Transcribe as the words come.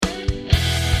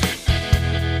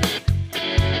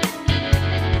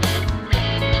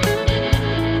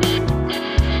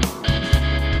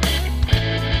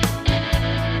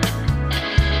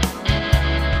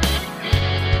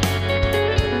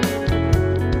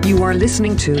You are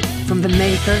listening to From the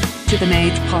Maker to the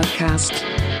Made podcast.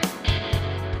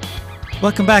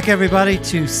 Welcome back, everybody,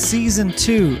 to Season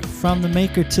 2, From the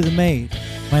Maker to the Made.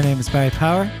 My name is Barry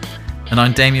Power. And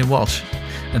I'm Damien Walsh,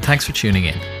 and thanks for tuning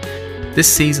in. This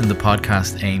season, the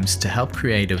podcast aims to help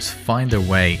creatives find their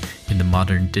way in the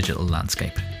modern digital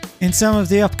landscape. In some of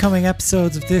the upcoming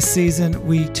episodes of this season,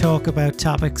 we talk about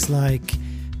topics like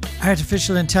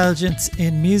artificial intelligence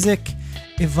in music,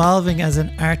 evolving as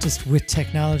an artist with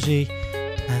technology,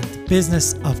 and the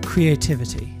business of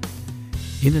creativity.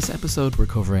 In this episode, we're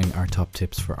covering our top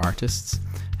tips for artists,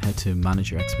 how to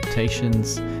manage your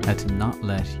expectations, how to not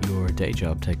let your day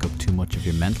job take up too much of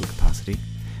your mental capacity,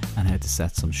 and how to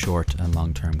set some short and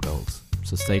long-term goals.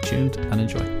 So stay tuned and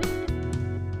enjoy.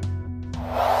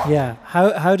 Yeah,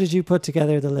 how did you put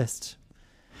together the list?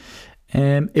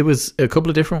 It was a couple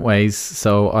of different ways.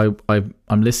 So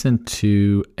I'm listening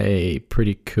to a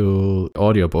pretty cool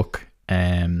audiobook,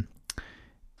 how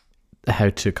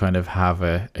to kind of have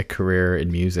a career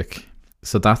in music.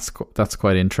 So that's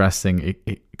quite interesting.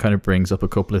 It kind of brings up a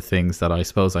couple of things that I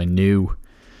suppose I knew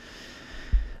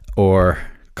or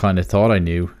kind of thought I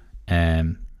knew,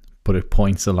 but it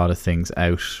points a lot of things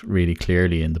out really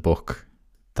clearly in the book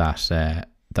that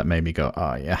made me go,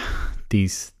 oh yeah,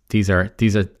 these are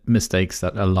mistakes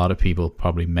that a lot of people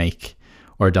probably make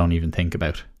or don't even think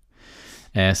about.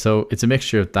 So it's a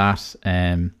mixture of that,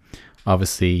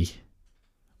 obviously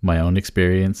my own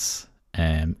experience,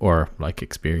 or like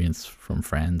experience from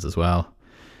friends as well,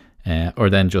 or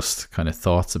then just kind of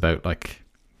thoughts about like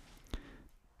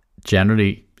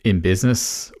generally in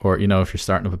business, or if you're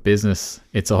starting up a business,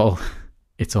 it's all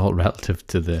relative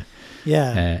to the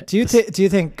do you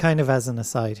think, kind of as an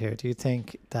aside here, do you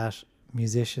think that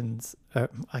musicians,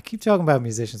 I keep talking about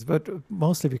musicians, but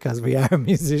mostly because we are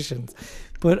musicians,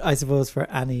 but I suppose for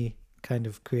any kind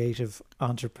of creative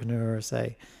entrepreneur,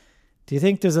 say, do you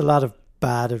think there's a lot of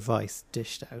bad advice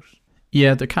dished out?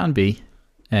 Yeah, there can be,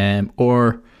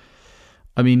 or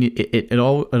I mean, it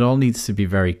all needs to be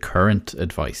very current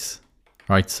advice,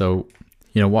 right? So,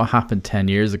 what happened 10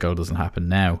 years ago doesn't happen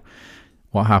now.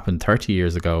 What happened 30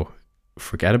 years ago,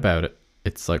 forget about it.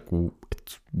 It's like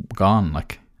it's gone.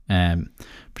 Like,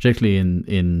 particularly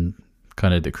in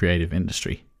kind of the creative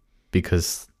industry,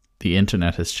 because the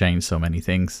internet has changed so many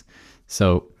things.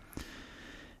 So,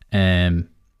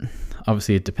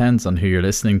 obviously it depends on who you're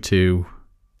listening to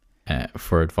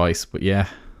for advice, but yeah,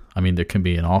 I mean, there can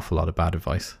be an awful lot of bad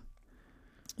advice.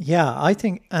 Yeah, I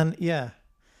think, and yeah,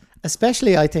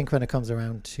 especially I think when it comes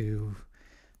around to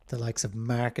the likes of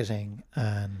marketing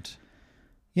and,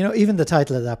 even the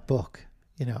title of that book,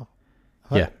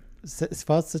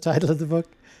 what's the title of the book?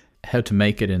 How to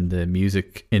make it in the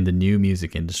new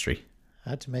music industry.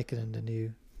 How to make it in the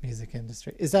new music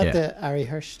industry. Is that the Ari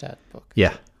Herstadt book?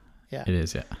 Yeah. Yeah. It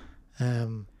is, yeah.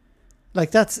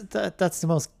 Like that's the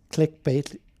most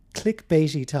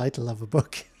clickbaity title of a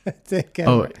book, I think.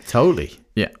 Oh, totally.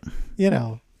 Yeah.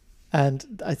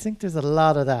 And I think there's a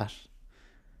lot of that.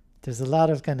 There's a lot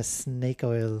of kind of snake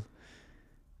oil.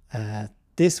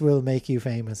 This will make you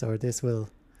famous, or this will,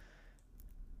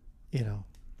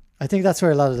 I think that's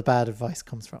where a lot of the bad advice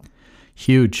comes from.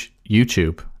 Huge.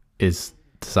 YouTube is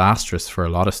disastrous for a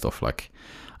lot of stuff. Like,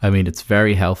 I mean, it's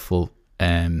very helpful.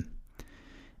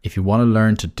 If you want to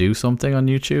learn to do something on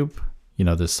YouTube,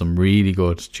 there's some really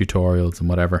good tutorials and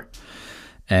whatever.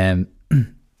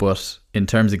 But in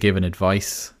terms of giving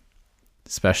advice,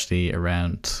 especially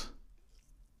around,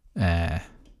 I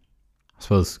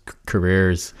suppose,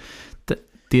 careers,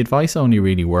 the advice only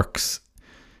really works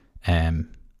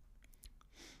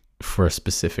for a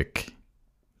specific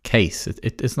case.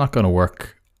 It's not going to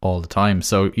work all the time.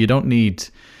 So you don't need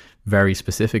very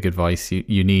specific advice.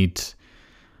 You need,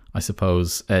 I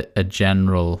suppose, a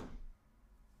general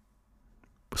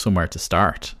somewhere to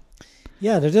start.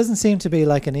 Yeah, there doesn't seem to be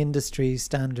like an industry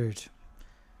standard,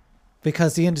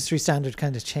 because the industry standard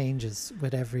kind of changes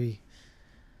with every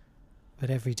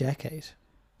decade.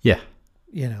 Yeah.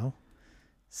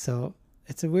 So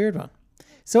it's a weird one.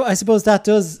 So I suppose that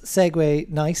does segue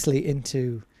nicely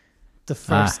into the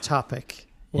first topic,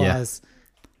 was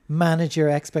manage your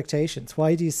expectations.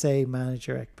 Why do you say manage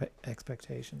your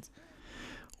expectations?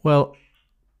 Well,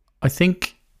 I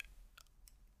think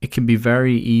it can be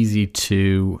very easy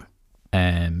to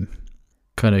kind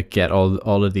of get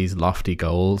all of these lofty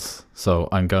goals. So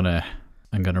I'm gonna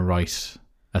write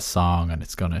a song and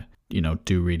it's gonna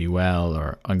do really well,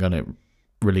 or I'm gonna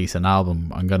release an album.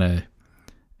 I'm gonna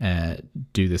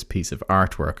do this piece of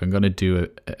artwork. I'm gonna do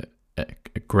a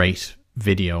great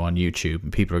video on YouTube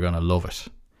and people are gonna love it.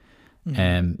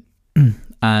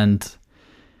 And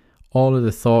all of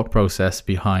the thought process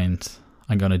behind,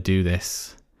 I'm going to do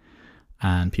this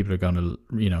and people are going to,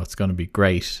 it's going to be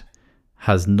great,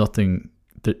 has nothing,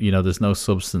 there's no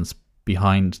substance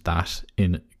behind that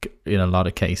in a lot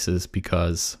of cases,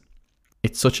 because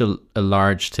it's such a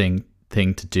large thing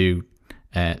to do,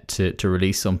 to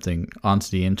release something onto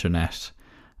the internet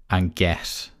and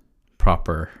get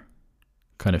proper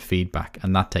kind of feedback,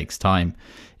 and that takes time.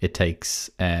 It takes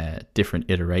different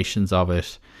iterations of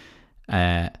it,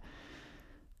 and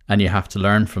you have to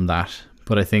learn from that.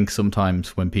 But I think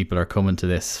sometimes when people are coming to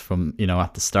this from,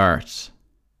 at the start,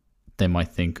 they might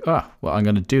think, oh, well, I'm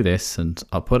going to do this and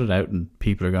I'll put it out and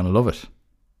people are going to love it.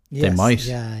 Yes, they might.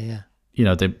 Yeah.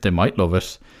 They might love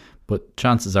it, but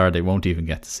chances are they won't even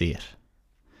get to see it.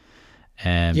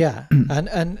 Yeah,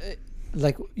 and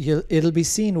like it'll be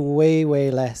seen way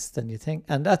less than you think,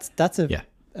 and that's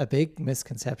a big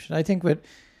misconception. I think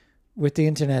with the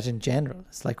internet in general,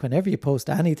 it's like whenever you post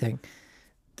anything,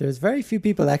 there's very few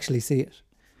people actually see it.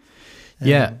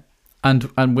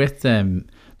 And with them,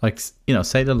 like,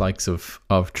 say the likes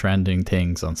of trending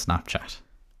things on Snapchat.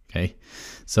 Okay,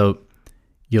 so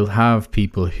you'll have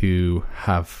people who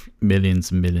have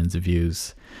millions and millions of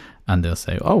views, and they'll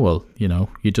say, oh, well,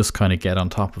 you just kind of get on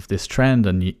top of this trend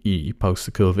and you post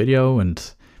a cool video,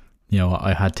 and,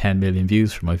 I had 10 million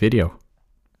views for my video.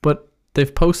 But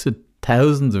they've posted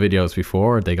thousands of videos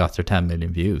before they got their 10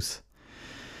 million views.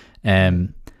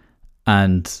 And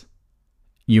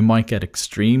you might get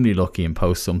extremely lucky and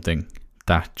post something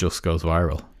that just goes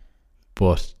viral.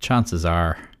 But chances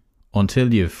are,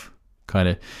 until you've kind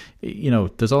of,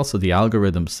 there's also the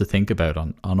algorithms to think about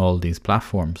on all these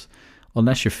platforms.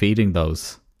 Unless you're feeding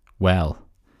those well,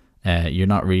 you're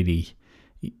not really,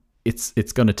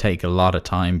 it's going to take a lot of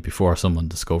time before someone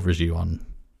discovers you on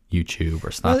YouTube or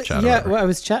Snapchat. Well, I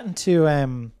was chatting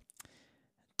to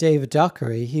David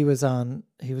Dockery. He was on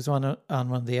one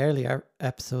of the earlier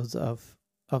episodes of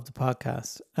the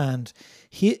podcast, and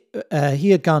he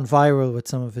had gone viral with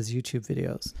some of his YouTube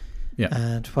videos. Yeah.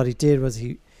 And what he did was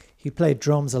he played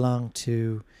drums along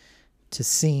to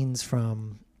scenes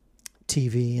from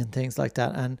TV and things like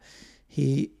that, and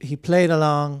he played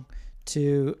along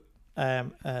to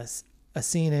a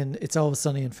scene in It's Always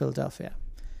Sunny in Philadelphia.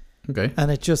 Okay. And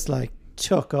it just like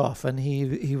took off, and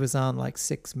he was on like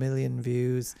 6 million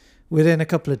views within a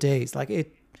couple of days. Like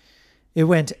it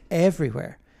went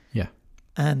everywhere. Yeah.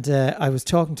 And I was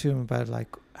talking to him about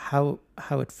like how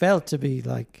it felt to be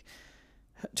like,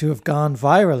 to have gone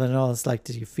viral and all. It's like,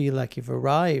 did you feel like you've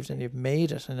arrived and you've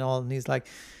made it and all? And he's like,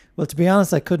 well, to be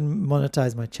honest, I couldn't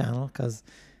monetize my channel because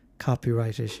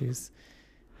copyright issues.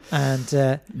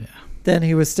 And then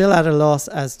he was still at a loss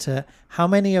as to how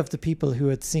many of the people who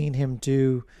had seen him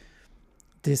do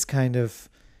this kind of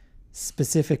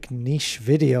specific niche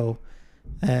video,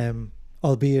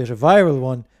 albeit a viral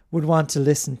one, would want to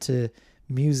listen to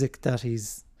music that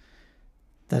he's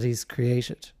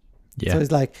created. Yeah. So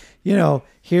it's like,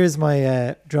 here's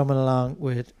my drumming along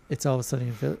with It's Always Sunny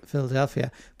in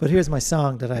Philadelphia, but here's my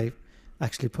song that I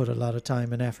actually put a lot of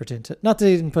time and effort into. Not that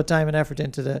he didn't put time and effort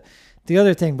into the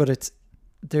other thing, but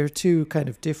they're two kind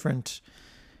of different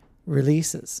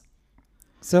releases.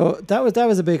 So that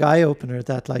was a big eye opener,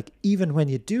 that like even when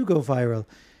you do go viral,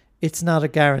 it's not a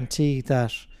guarantee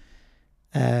that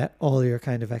all your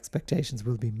kind of expectations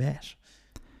will be met.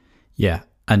 Yeah,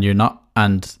 and you're not,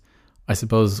 and I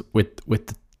suppose with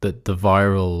the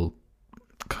viral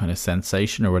kind of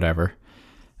sensation or whatever,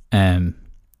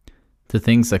 the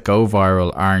things that go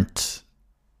viral aren't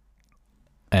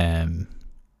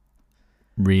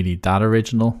really that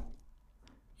original.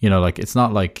 Like it's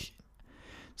not like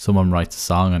someone writes a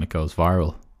song and it goes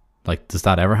viral. Like, does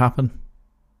that ever happen?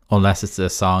 Unless it's a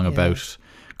song about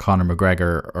Conor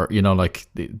McGregor, or like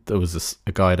there was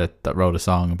a guy that wrote a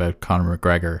song about Conor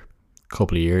McGregor a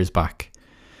couple of years back,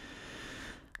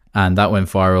 and that went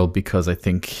viral because I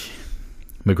think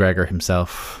McGregor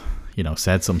himself,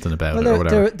 said something about it or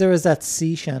whatever. There was that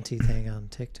sea shanty thing on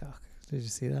TikTok. Did you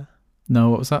see that? No,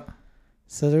 what was that?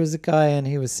 So there was a guy and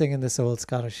he was singing this old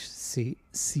Scottish sea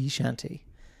shanty,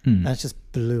 and it just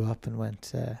blew up and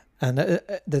went. And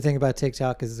the thing about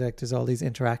TikTok is like there's all these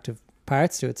interactive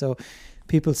parts to it, so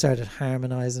people started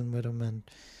harmonizing with him,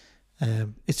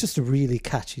 and it's just a really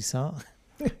catchy song.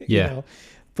 Yeah.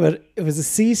 But it was a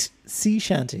sea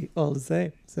shanty all the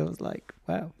same. So it was like,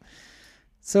 wow.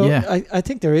 So I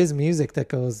think there is music that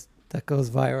goes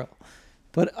viral,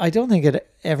 but I don't think it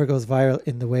ever goes viral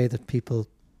in the way that people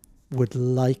would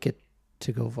like it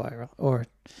to go viral. Or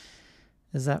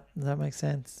does that make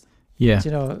sense? Yeah.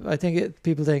 I think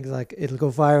people think like it'll go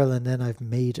viral and then I've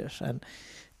made it, and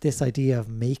this idea of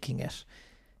making it,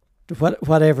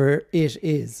 whatever it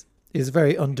is, is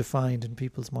very undefined in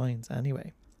people's minds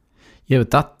anyway. Yeah,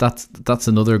 but that's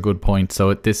another good point.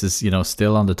 So this is,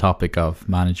 still on the topic of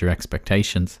manage your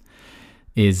expectations.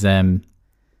 Is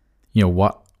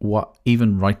what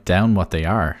even write down what they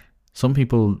are. Some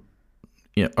people,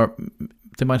 or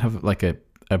they might have like a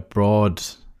broad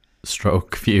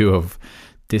stroke view of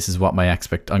this is what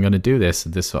I'm going to do this,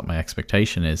 and this is what my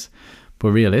expectation is.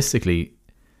 But realistically,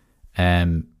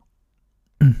 like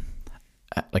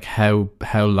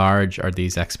how large are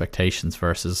these expectations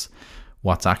versus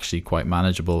what's actually quite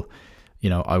manageable?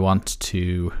 I want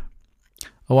to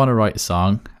write a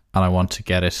song and I want to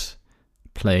get it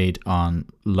played on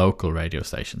local radio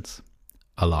stations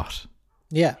a lot.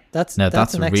 Yeah, that's an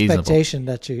reasonable expectation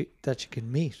that you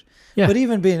can meet. Yeah. But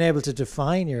even being able to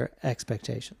define your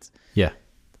expectations. Yeah.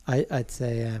 I'd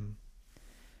say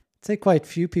quite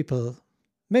few people,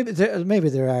 maybe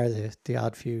there are the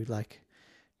odd few like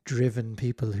driven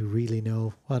people who really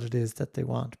know what it is that they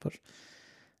want, but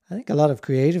I think a lot of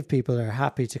creative people are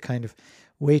happy to kind of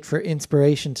wait for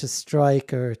inspiration to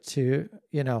strike, or to,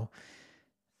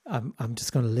 I'm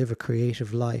just going to live a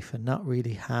creative life and not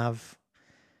really have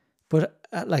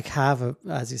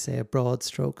as you say, a broad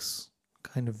strokes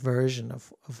kind of version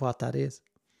of what that is.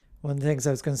 One of the things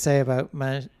I was going to say about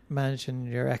managing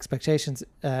your expectations,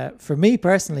 for me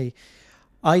personally,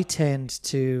 I tend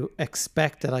to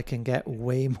expect that I can get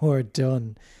way more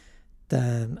done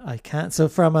than I can. So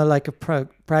from a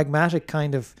pragmatic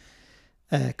kind of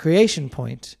creation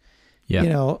point,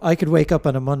 I could wake up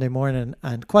on a Monday morning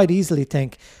and quite easily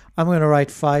think, I'm going to write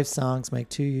 5 songs, make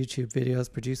 2 YouTube videos,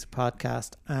 produce a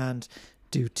podcast, and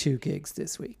do 2 gigs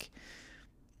this week.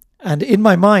 And in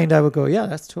my mind, I would go, yeah,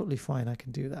 that's totally fine. I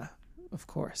can do that, of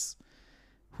course.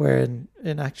 Where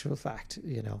in actual fact,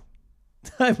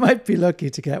 I might be lucky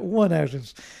to get 1 out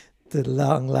of the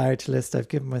long, large list I've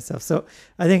given myself. So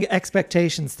I think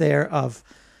expectations there of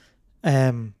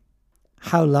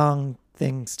how long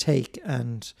things take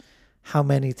and how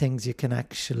many things you can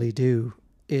actually do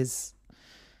is,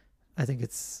 I think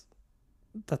that's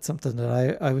something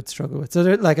that I would struggle with.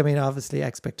 So obviously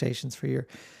expectations for your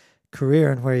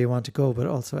career and where you want to go, but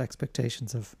also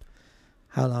expectations of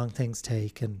how long things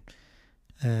take and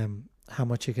how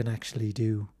much you can actually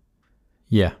do.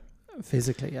 Yeah.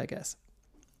 Physically, I guess.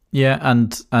 Yeah,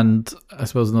 and I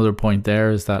suppose another point there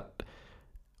is that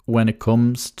when it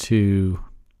comes to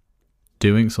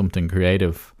doing something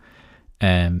creative,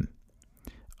 I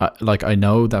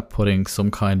know that putting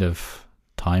some kind of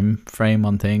time frame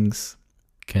on things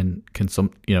can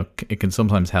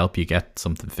sometimes help you get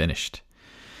something finished.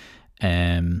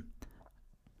 It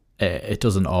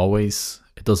doesn't always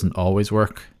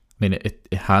work. I mean,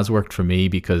 it has worked for me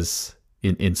because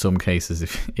in some cases,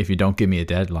 if you don't give me a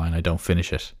deadline, I don't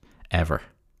finish it ever.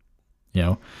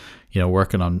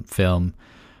 Working on film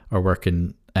or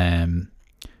working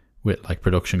with like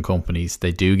production companies,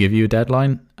 they do give you a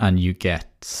deadline and you get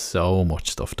so much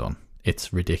stuff done.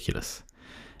 It's ridiculous.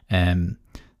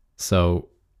 So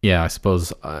yeah, I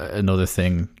suppose another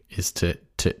thing is to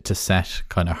set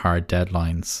kind of hard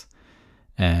deadlines,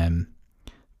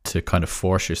 to kind of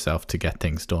force yourself to get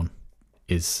things done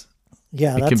that's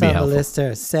on the list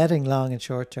there. Setting long and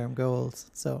short term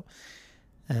goals. So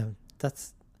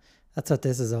that's what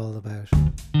this is all about.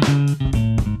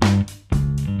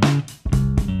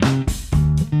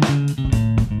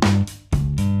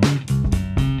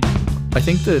 I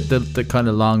think the kind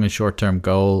of long and short term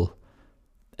goal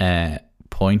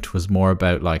point was more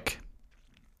about, like,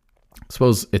 I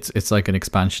suppose it's like an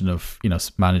expansion of,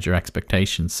 manage your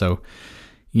expectations. So,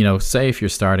 say if you're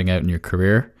starting out in your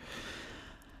career,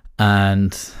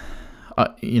 and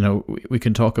we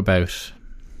can talk about,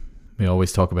 we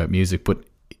always talk about music, but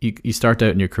you start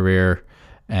out in your career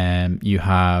and you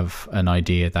have an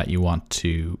idea that you want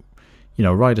to,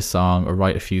 write a song or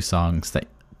write a few songs that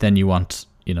then you want,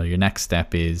 your next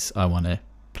step is, I want to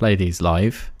play these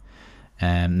live.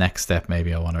 Next step,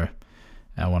 maybe I want to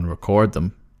record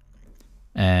them.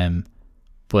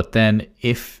 But then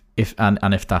if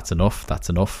that's enough, that's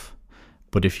enough.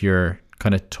 But if you're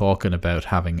kind of talking about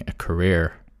having a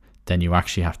career, then you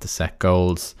actually have to set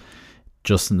goals,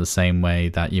 just in the same way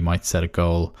that you might set a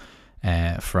goal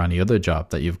for any other job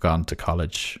that you've gone to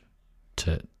college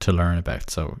to learn about.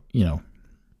 So,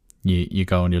 you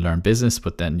go and you learn business,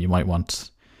 but then you might want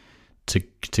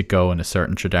to go in a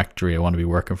certain trajectory. I want to be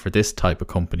working for this type of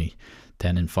company.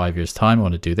 Then in 5 years' time, I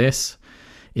want to do this.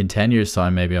 In 10 years'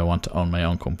 time, maybe I want to own my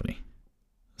own company.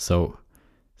 So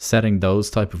setting those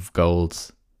type of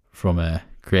goals from a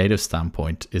creative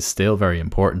standpoint is still very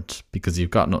important, because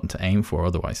you've got nothing to aim for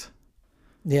otherwise.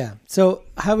 Yeah. So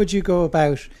how would you go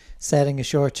about setting a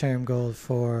short-term goal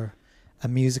for a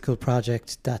musical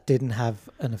project that didn't have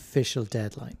an official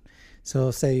deadline.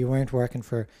 So say you weren't working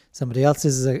for somebody else,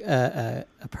 this is a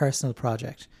personal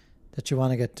project that you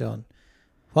want to get done.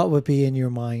 What would be in your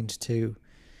mind to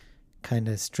kind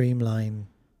of streamline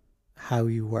how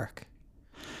you work?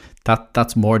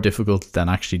 That's more difficult than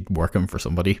actually working for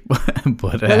somebody.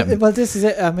 But well, this is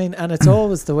it. I mean, and it's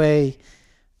always the way.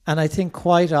 And I think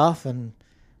quite often,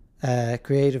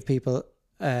 creative people,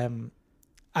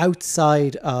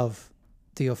 outside of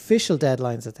the official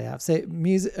deadlines that they have, say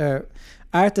music or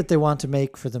art that they want to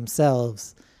make for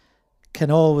themselves,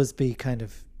 can always be kind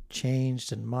of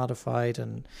changed and modified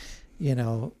and, you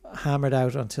know, hammered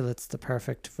out until it's the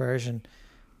perfect version,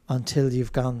 until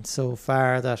you've gone so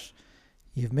far that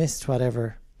you've missed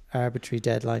whatever arbitrary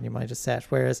deadline you might have set.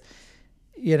 Whereas,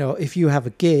 you know, if you have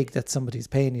a gig that somebody's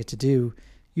paying you to do,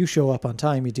 you show up on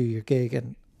time, you do your gig,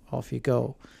 and off you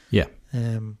go. Yeah.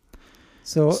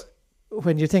 So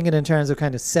when you're thinking in terms of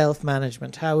kind of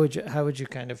self-management, how would you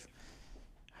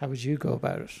go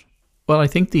about it? Well, I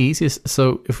think the easiest,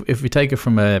 so if we take it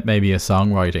from maybe a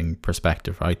songwriting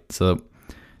perspective, right? So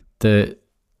the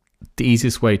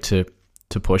easiest way to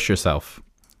push yourself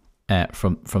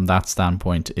from that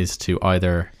standpoint is to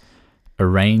either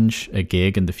arrange a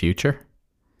gig in the future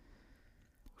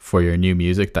for your new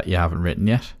music that you haven't written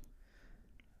yet.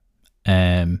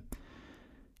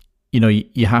 You know,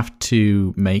 you have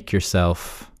to make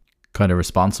yourself kind of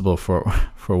responsible for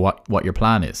what your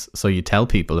plan is. So you tell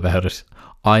people about it.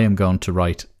 I am going to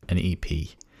write an EP.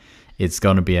 It's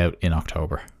going to be out in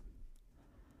October.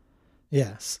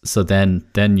 Yes. So then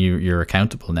you're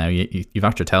accountable now. You've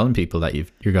after telling people that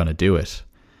you're going to do it.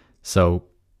 So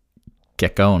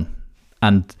get going.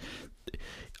 And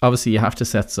obviously you have to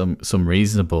set some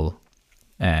reasonable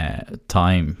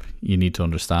time. You need to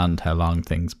understand how long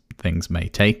things may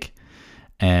take.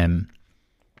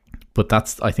 But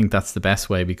I think that's the best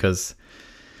way, because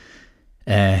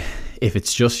if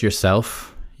it's just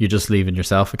yourself, you're just leaving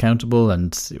yourself accountable,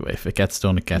 and if it gets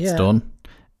done, it gets done.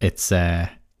 It's I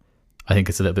think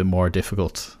it's a little bit more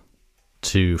difficult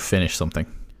to finish something.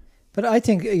 But I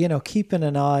think, you know, keeping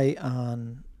an eye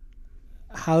on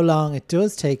how long it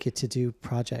does take you to do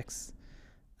projects,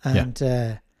 and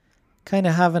kind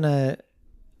of having a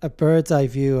bird's eye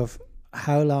view of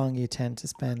how long you tend to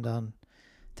spend on,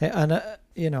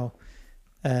 you know,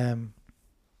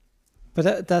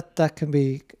 but that can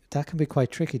be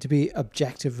quite tricky, to be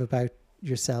objective about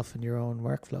yourself and your own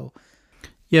workflow.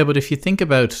 Yeah, but if you think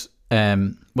about,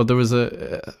 well, there was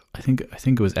I think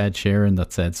it was Ed Sheeran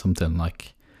that said something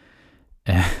like,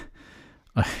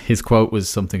 his quote was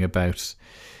something about,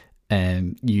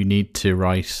 you need to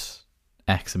write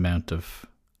X amount of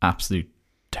absolute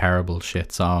terrible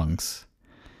shit songs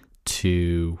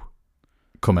to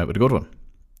come out with a good one.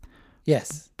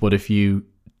 Yes. But if you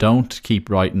don't keep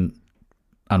writing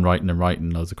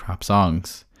loads of crap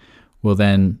songs, well,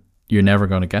 then you're never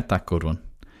going to get that good one.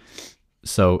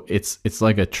 So it's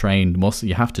like a trained muscle.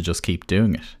 You have to just keep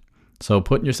doing it. So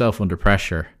putting yourself under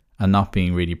pressure and not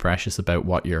being really precious about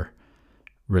what you're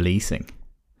releasing,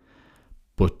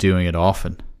 but doing it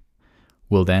often,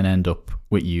 will then end up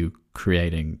with you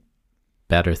creating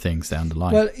better things down the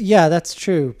line. Well, yeah, that's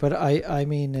true. But I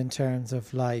mean, in terms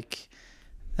of like,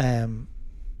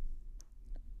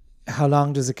 how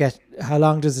long does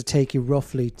it take you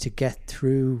roughly to get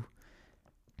through,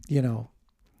 you know,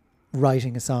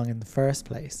 writing a song in the first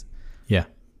place? Yeah.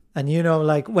 And, you know,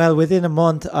 like, well, within a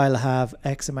month I'll have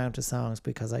X amount of songs,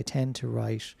 because I tend to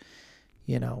write,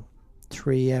 you know,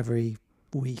 3 every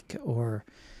week or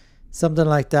something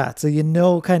like that. So, you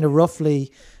know, kind of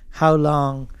roughly how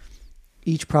long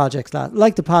each project lasts.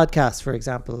 Like the podcast, for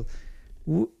example,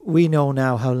 we know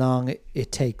now how long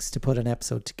it takes to put an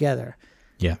episode together.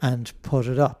 Yeah. And put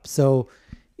it up. So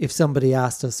if somebody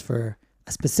asked us for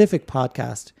a specific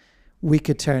podcast, we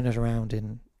could turn it around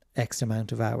in X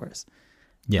amount of hours.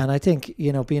 Yeah. And I think,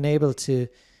 you know, being able to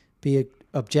be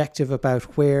objective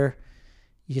about where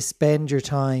you spend your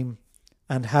time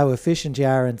and how efficient you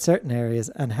are in certain areas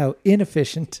and how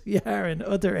inefficient you are in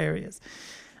other areas,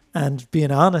 and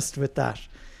being honest with that,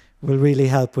 will really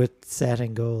help with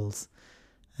setting goals.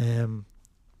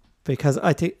 Because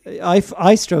I think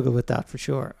I struggle with that for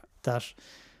sure, that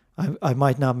I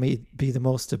might not be the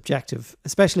most objective,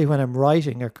 especially when I'm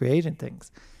writing or creating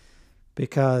things,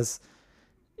 because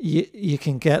you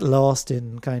can get lost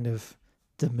in kind of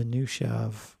the minutiae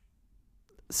of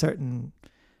certain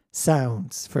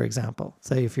sounds, for example.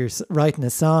 So if you're writing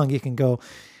a song, you can go,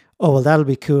 oh, well, that'll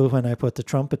be cool when I put the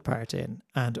trumpet part in,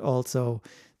 and also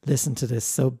listen to this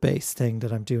sub bass thing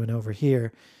that I'm doing over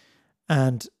here.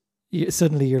 And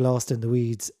suddenly you're lost in the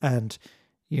weeds, and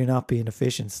you're not being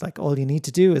efficient. It's like all you need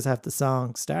to do is have the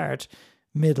song start,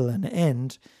 middle, and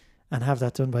end, and have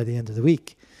that done by the end of the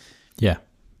week. Yeah.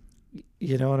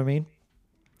 You know what I mean?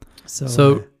 So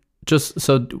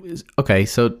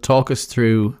So talk us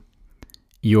through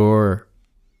your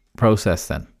process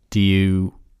then. Do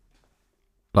you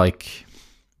like?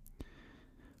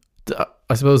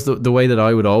 I suppose the way that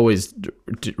I would always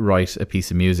write a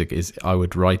piece of music is I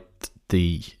would write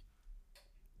the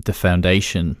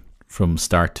foundation from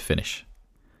start to finish,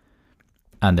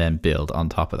 and then build on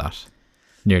top of that.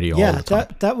 Nearly all the time.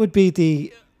 that would be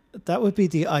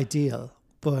the ideal.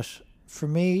 But for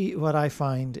me, what I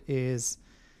find is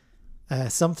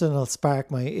something will spark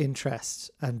my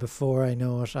interest, and before I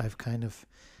know it, I've kind of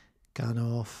gone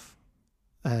off.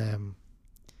 And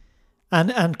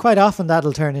quite often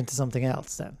that'll turn into something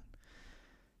else then.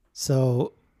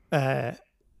 So, and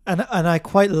I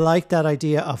quite like that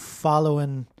idea of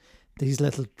following these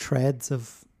little threads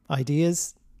of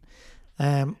ideas.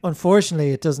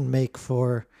 Unfortunately, it doesn't make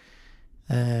for,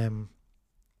 it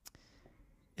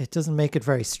doesn't make it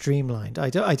very streamlined. I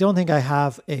don't think I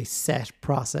have a set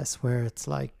process where it's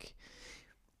like,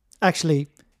 actually,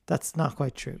 that's not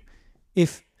quite true.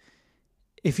 If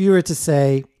you were to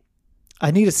say,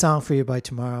 I need a song for you by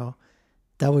tomorrow,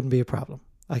 that wouldn't be a problem.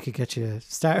 I could get you a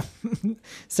start,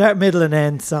 middle, and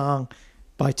end song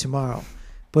by tomorrow.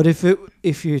 But if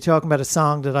you're talking about a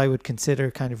song that I would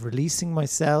consider kind of releasing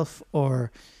myself,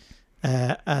 or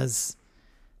as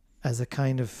a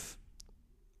kind of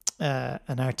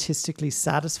an artistically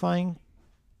satisfying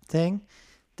thing,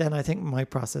 then I think my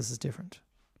process is different.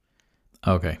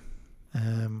 Okay.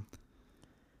 And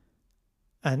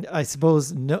I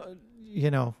suppose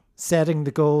setting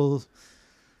the goal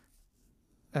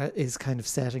is kind of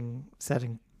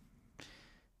setting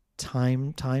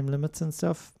time limits and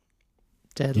stuff,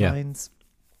 deadlines.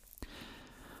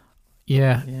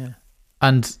 Yeah.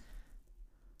 And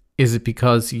is it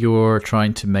because you're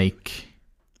trying to make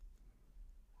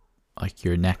like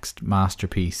your next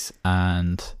masterpiece,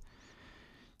 and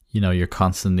you're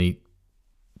constantly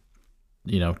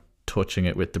touching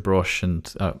it with the brush,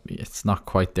 and it's not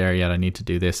quite there yet, I need to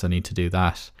do this, I need to do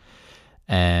that,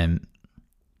 and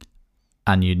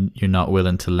you're not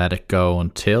willing to let it go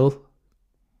until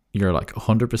you're like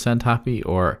 100% happy?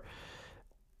 Or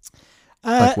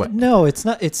no, it's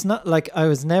not like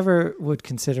I never would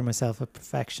consider myself a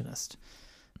perfectionist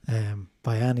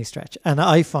by any stretch. And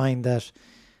I find that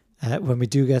when we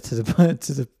do get to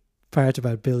the part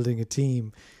about building a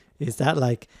team, is that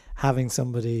like having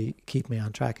somebody keep me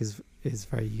on track is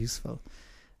very useful.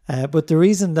 But the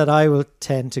reason that I will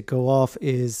tend to go off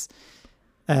is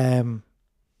I'm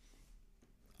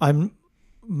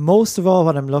most of all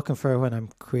what I'm looking for when I'm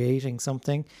creating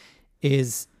something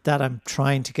is that I'm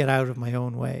trying to get out of my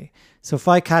own way. So if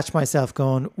I catch myself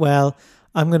going, well,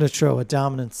 I'm going to throw a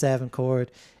dominant 7 chord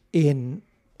in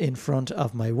front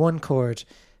of my 1 chord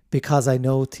because I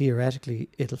know theoretically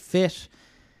it'll fit,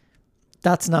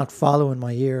 that's not following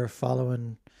my ear,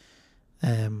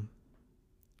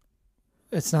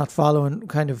 it's not following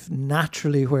kind of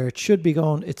naturally where it should be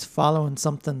going. It's following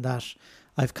something that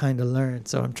I've kind of learned.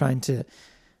 So I'm trying to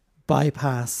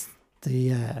bypass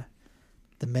the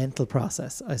mental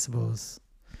process, I suppose.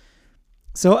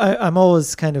 So I'm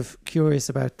always kind of curious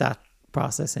about that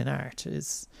process in art,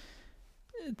 is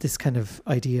this kind of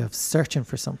idea of searching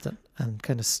for something and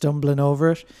kind of stumbling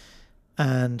over it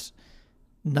and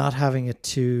not having it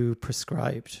too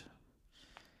prescribed.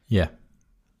 Yeah.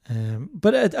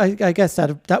 But I guess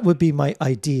that would be my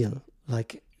ideal.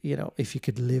 Like, if you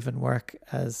could live and work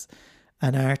as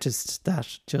an artist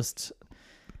that just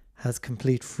has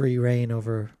complete free reign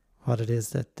over what it is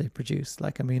that they produce.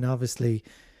 Like, I mean, obviously,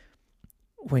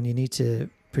 when you need to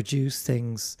produce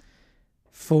things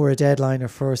for a deadline or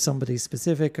for somebody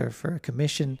specific or for a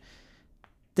commission,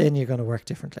 then you're going to work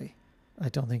differently.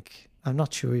 I'm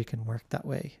not sure you can work that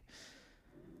way.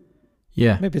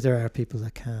 Yeah. Maybe there are people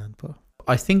that can, but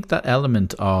I think that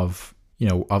element of,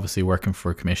 obviously working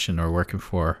for a commission or working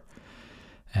for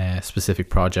a specific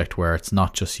project where it's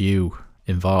not just you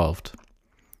involved,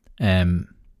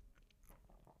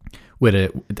 with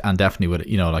it, and definitely with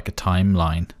like a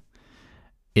timeline,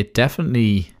 it's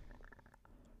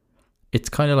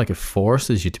kind of like it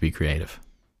forces you to be creative.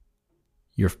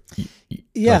 Like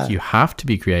you have to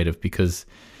be creative because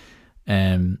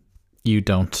you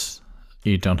don't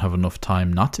have enough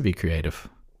time not to be creative.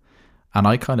 And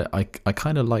I kind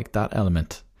of like that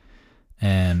element.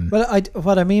 Well,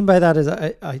 what I mean by that is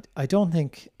I don't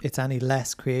think it's any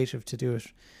less creative to do it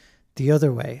the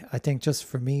other way. I think just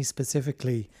for me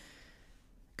specifically,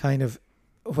 kind of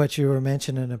what you were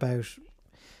mentioning about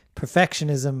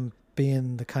perfectionism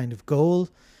being the kind of goal.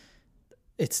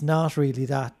 It's not really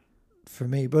that for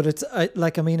me, but it's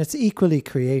it's equally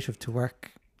creative to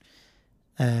work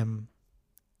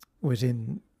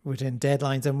within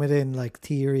deadlines and within like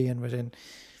theory and within,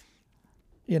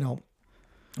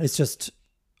 it's just,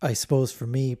 I suppose for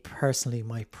me personally,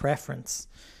 my preference,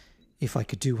 if I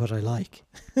could do what I like,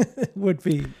 would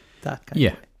be that kind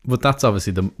of way. But that's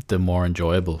obviously the more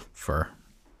enjoyable for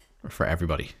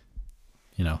everybody.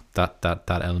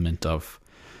 That element of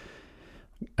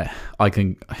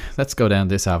let's go down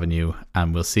this avenue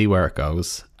and we'll see where it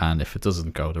goes, and if it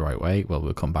doesn't go the right way, well,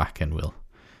 we'll come back and we'll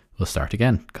start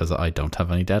again, because I don't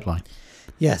have any deadline.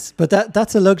 Yes, but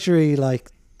that's a luxury like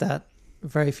that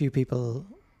very few people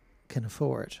can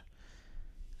afford.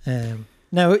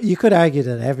 Now you could argue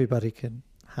that everybody can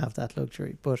have that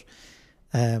luxury, but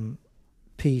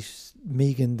Pete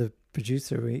Megan, the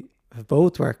producer we have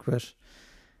both worked with,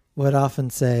 would often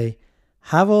say,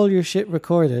 have all your shit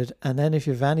recorded, and then if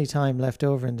you have any time left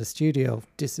over in the studio,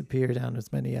 disappear down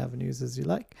as many avenues as you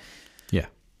like. Yeah.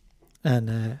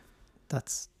 And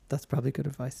that's probably good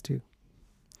advice too.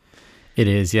 It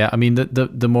is, yeah. I mean,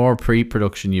 the more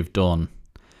pre-production you've done,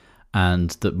 and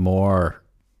the more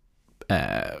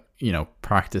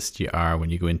practiced you are when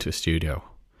you go into a studio,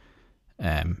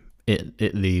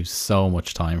 it leaves so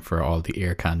much time for all the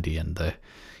ear candy and the,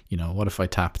 what if I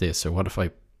tap this, or what if I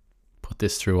put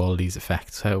this through all these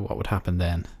effects? What would happen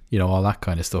then? All that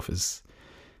kind of stuff is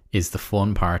the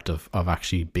fun part of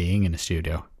actually being in a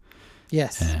studio.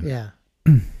 Yes, yeah.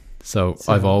 So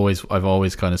I've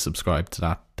always kind of subscribed to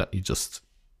that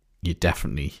you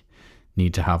definitely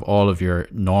need to have all of your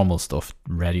normal stuff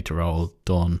ready to roll,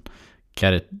 done,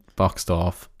 get it boxed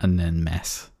off, and then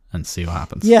mess and see what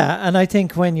happens. Yeah, and I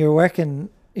think when you're working,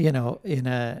 in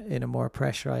a more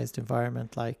pressurized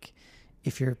environment, like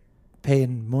if you're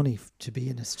paying money to be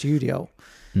in a studio,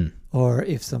 or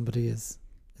if somebody is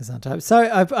on time. Sorry,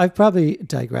 I've probably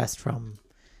digressed from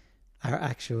our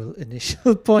actual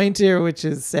initial point here, which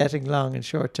is setting long and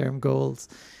short-term goals.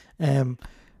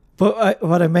 But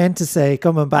what I meant to say,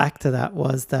 coming back to that,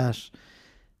 was that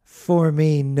for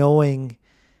me, knowing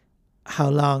how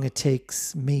long it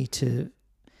takes me to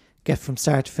get from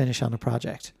start to finish on a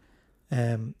project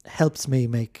helps me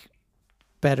make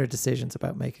better decisions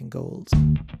about making goals.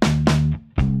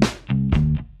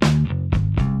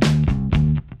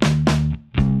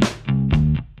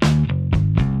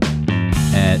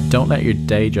 Don't let your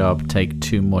day job take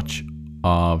too much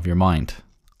of your mind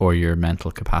or your mental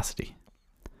capacity.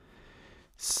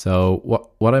 So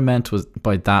what I meant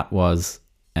by that was,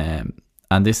 and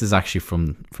this is actually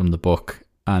from the book,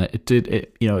 and it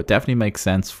definitely makes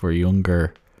sense for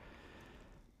younger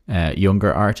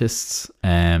artists.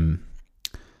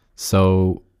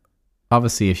 So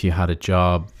obviously, if you had a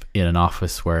job in an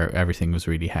office where everything was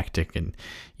really hectic and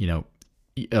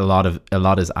a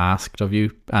lot is asked of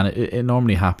you, and it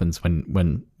normally happens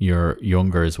when you're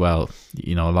younger as well.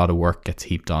 A lot of work gets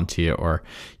heaped onto you, or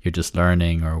you're just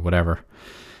learning or whatever.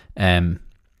 That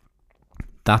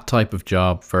type of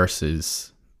job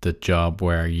versus the job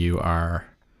where you are,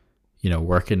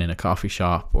 working in a coffee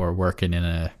shop or working in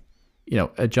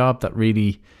a job that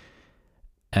really,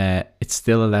 it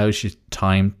still allows you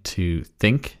time to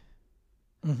think,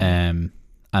 and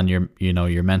your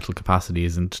mental capacity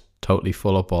isn't totally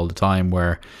full up all the time,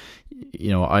 where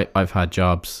I've had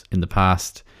jobs in the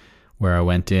past where I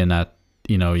went in at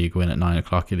you go in at 9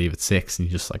 o'clock, you leave at 6, and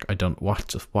you're just like,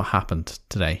 what happened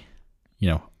today?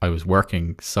 I was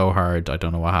working so hard, I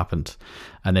don't know what happened.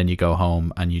 And then you go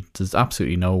home and there's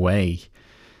absolutely no way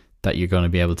that you're going to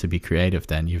be able to be creative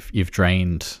then. You've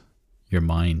drained your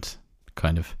mind,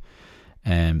 kind of.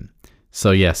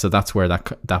 So that's where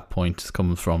that point is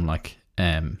coming from, like,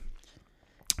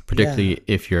 particularly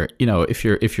if you're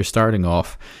starting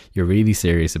off, you're really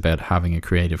serious about having a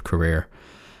creative career,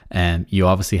 and you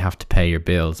obviously have to pay your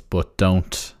bills, but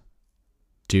don't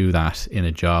do that in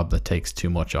a job that takes too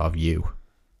much of you.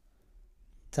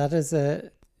 That is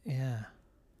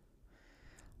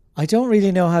I don't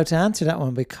really know how to answer that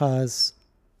one, because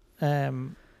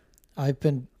I've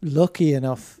been lucky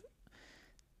enough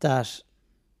that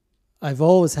I've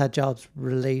always had jobs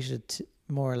related to,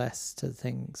 more or less, to the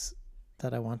things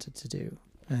that I wanted to do.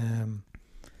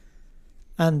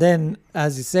 And then,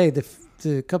 as you say,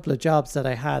 the couple of jobs that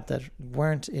I had that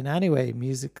weren't in any way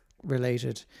music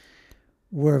related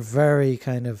were very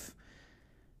kind of,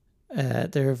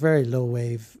 they were very low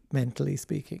wave, mentally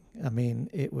speaking. I mean,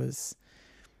 it was,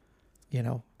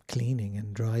 cleaning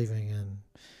and driving,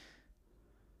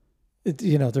 and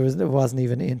there wasn't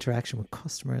even interaction with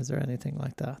customers or anything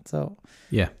like that. So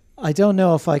yeah, I don't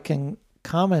know if I can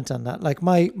comment on that. Like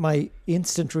my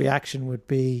instant reaction would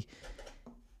be,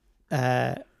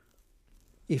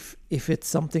 if it's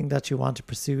something that you want to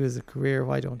pursue as a career,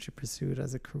 why don't you pursue it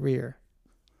as a career?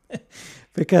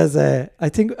 Because I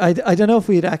think I don't know if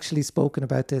we had actually spoken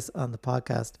about this on the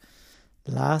podcast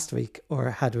last week,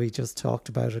 or had we just talked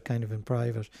about it kind of in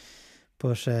private.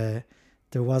 But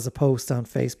there was a post on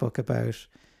Facebook about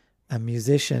a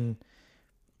musician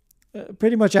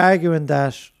pretty much arguing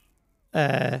that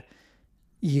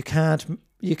you can't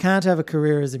have a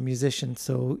career as a musician,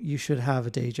 so you should have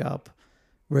a day job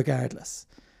regardless.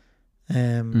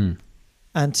 And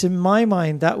to my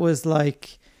mind, that was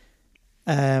like,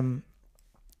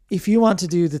 if you want to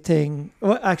do the thing,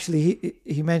 well, actually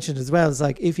he mentioned as well, it's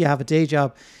like, if you have a day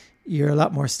job, you're a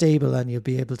lot more stable and you'll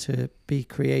be able to be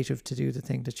creative to do the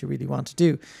thing that you really want to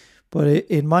do. But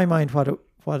in my mind,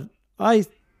 what I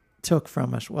took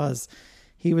from it was,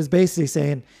 he was basically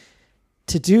saying,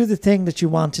 to do the thing that you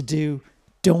want to do,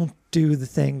 don't do the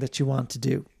thing that you want to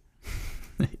do.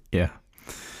 Yeah.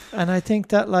 And I think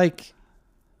that, like,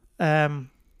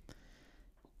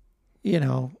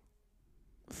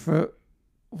 for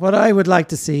what I would like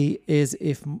to see is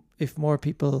if more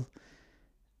people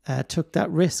took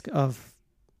that risk of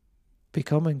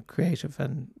becoming creative,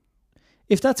 and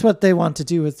if that's what they want to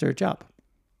do as their job.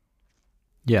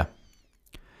 Yeah.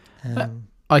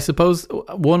 I suppose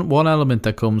one element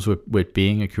that comes with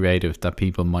being a creative that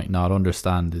people might not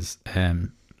understand is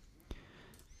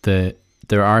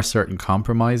there are certain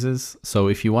compromises. So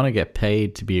if you want to get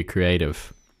paid to be a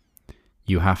creative,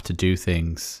 you have to do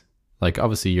things like,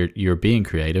 obviously you're being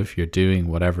creative, you're doing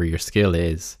whatever your skill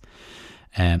is,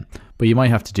 but you might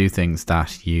have to do things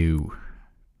that you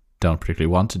don't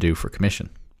particularly want to do for commission.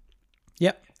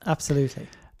 Yep, absolutely.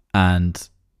 And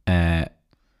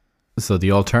so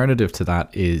the alternative to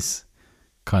that is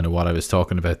kind of what I was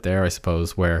talking about there, I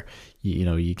suppose, where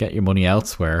you get your money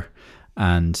elsewhere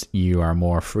and you are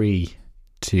more free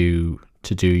to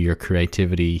do your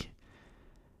creativity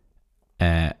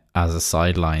as a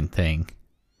sideline thing.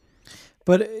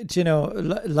 But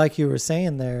like you were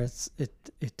saying there,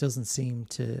 it doesn't seem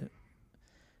to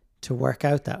work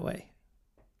out that way.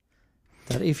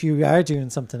 That if you are doing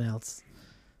something else,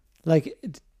 like,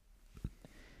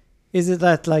 is it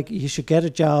that, like, you should get a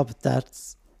job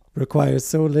that requires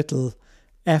so little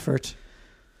effort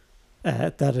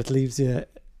that it leaves you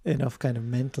enough kind of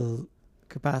mental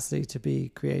capacity to be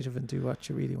creative and do what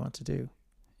you really want to do?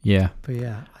 Yeah. But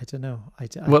yeah, I don't know. I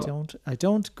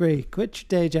don't agree. Quit your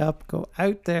day job, go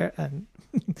out there and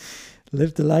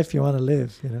live the life you want to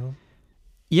live,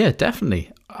 Yeah,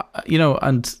 definitely.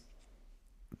 And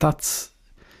that's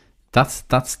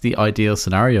the ideal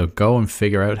scenario. Go and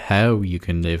figure out how you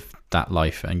can live that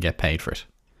life and get paid for it.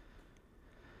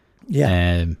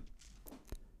 Yeah.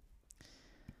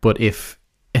 But if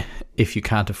you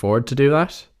can't afford to do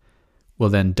that, well,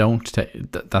 then don't.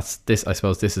 That's this. I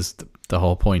suppose this is the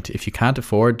whole point. If you can't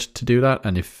afford to do that,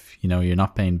 and if you're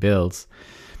not paying bills,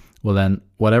 well, then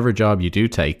whatever job you do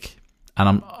take,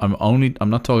 and I'm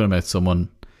not talking about someone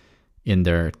in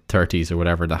their 30s or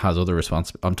whatever that has other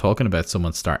responsibilities. I'm talking about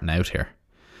someone starting out here.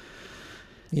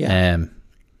 Yeah.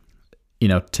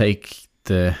 Take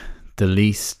the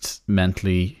least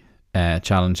mentally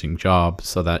challenging job,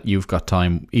 so that you've got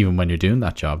time, even when you're doing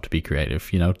that job, to be creative.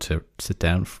 To sit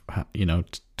down,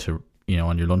 to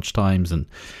on your lunch times and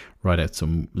write out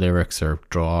some lyrics or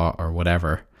draw or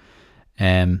whatever,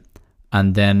 and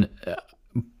then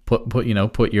put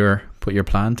your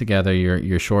plan together.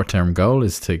 Your short-term goal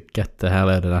is to get the hell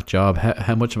out of that job.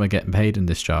 How much am I getting paid in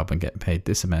this job? I'm getting paid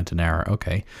this amount an hour.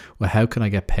 Okay, well, how can I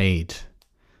get paid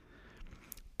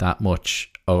that much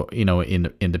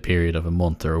in the period of a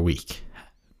month or a week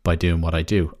by doing what I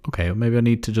do? Okay, well, maybe I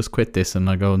need to just quit this and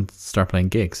I go and start playing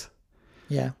gigs.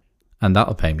 Yeah. And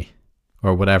that'll pay me,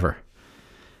 or whatever.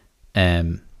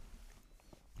 Because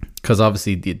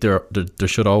obviously there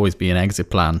should always be an exit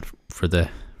plan for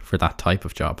that type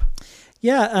of job.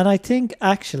 Yeah, and I think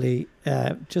actually,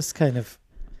 just kind of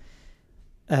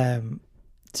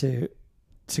to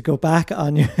go back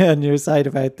on your side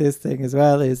about this thing as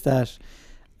well, is that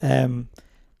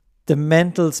the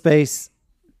mental space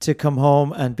to come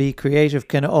home and be creative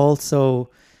can also,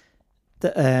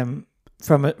 from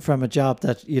a job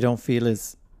that you don't feel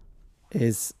is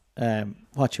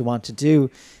what you want to do,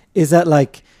 is that,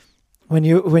 like, when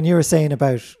you were saying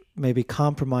about maybe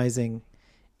compromising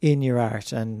in your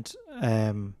art and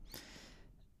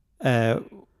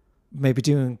maybe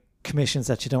doing commissions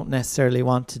that you don't necessarily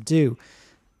want to do,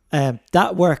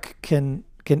 that work can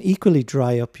equally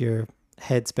dry up your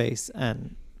headspace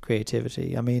and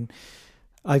creativity. I mean,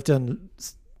 I've done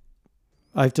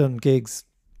gigs,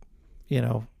 you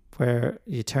know, where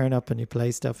you turn up and you play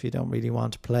stuff you don't really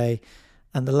want to play,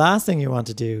 and the last thing you want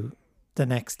to do the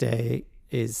next day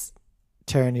is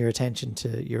turn your attention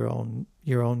to your own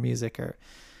music or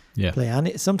play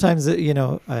any. Sometimes, you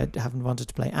know, I haven't wanted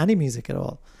to play any music at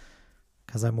all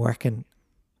because I'm working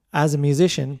as a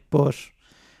musician, but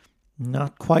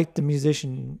not quite the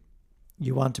musician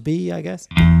you want to be, I guess.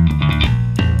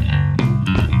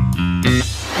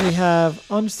 We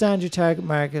have understand your target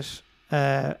market,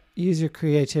 use your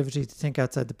creativity to think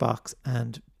outside the box,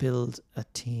 and build a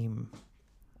team.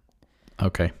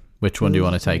 Okay. Which one do you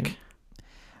want to take?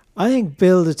 I think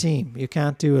build a team. You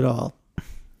can't do it all.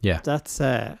 Yeah. That's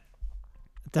that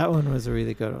one was a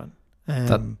really good one.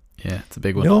 It's a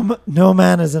big one. No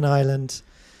man is an island.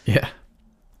 Yeah.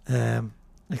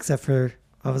 Except for,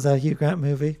 what was that Hugh Grant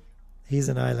movie? He's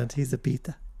an island. He's a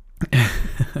beta.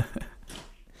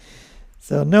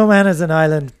 So no man is an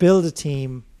island. Build a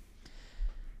team.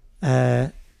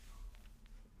 100%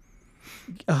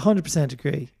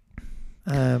 agree.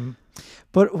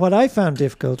 But what I found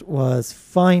difficult was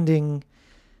finding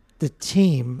the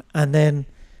team and then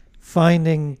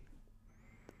finding,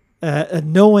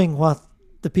 knowing what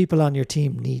the people on your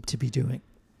team need to be doing.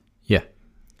 Yeah.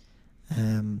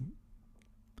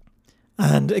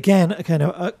 And again, kind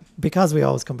of because we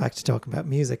always come back to talking about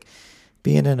music,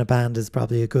 being in a band is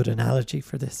probably a good analogy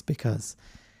for this, because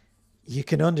you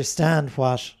can understand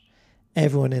what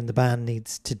everyone in the band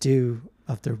needs to do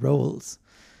of their roles.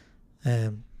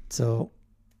 So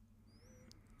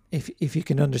if you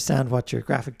can understand what your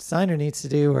graphic designer needs to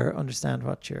do, or understand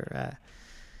what your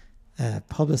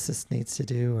publicist needs to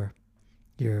do, or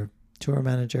your tour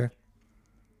manager,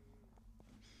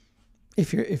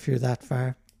 if you're that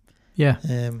far. Yeah.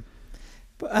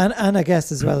 But I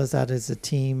guess as well as that is a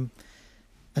team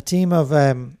of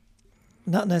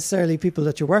not necessarily people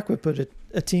that you work with, but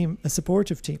a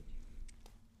supportive team.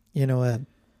 You know, a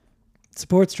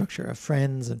support structure of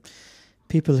friends and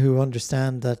people who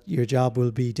understand that your job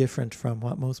will be different from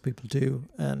what most people do,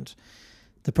 and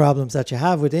the problems that you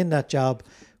have within that job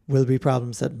will be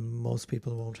problems that most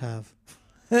people won't have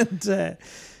and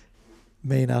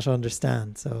may not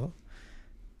understand. So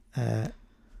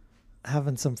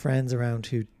having some friends around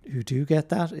who do get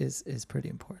that is pretty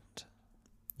important.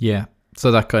 Yeah.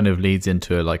 So that kind of leads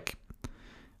into, like,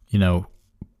 you know,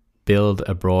 build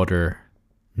a broader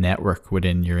network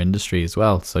within your industry as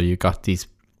well. So you got these,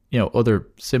 you know, other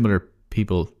similar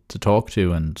people to talk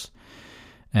to and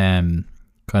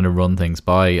kind of run things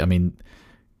by. I mean,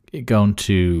 going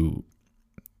to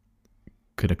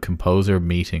kind of composer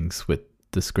meetings with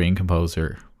the Screen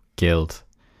Composer Guild,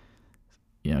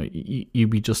 you know, you'd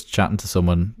be just chatting to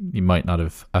someone you might not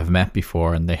have met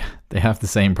before, and they have the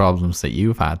same problems that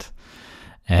you've had,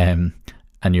 and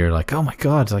you're like, oh my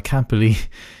God, I can't believe,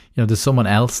 you know, there's someone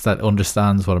else that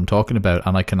understands what I'm talking about,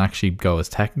 and I can actually go as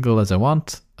technical as I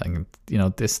want, and, you know,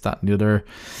 this, that, and the other,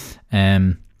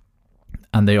 and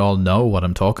they all know what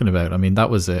I'm talking about. I mean, that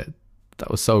was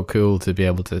so cool to be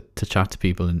able to chat to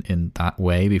people in that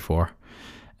way before.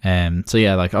 So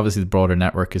yeah, like, obviously the broader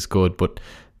network is good, but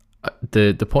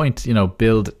the point, you know,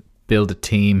 build a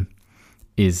team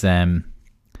is I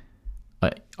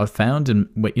found, in,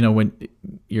 you know, when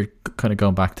you're kind of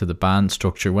going back to the band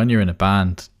structure, when you're in a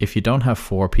band, if you don't have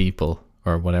 4 people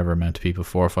or whatever amount of people,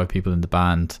 4 or 5 people in the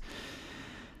band,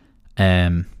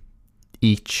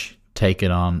 each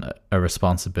taking on a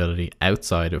responsibility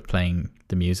outside of playing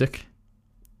the music,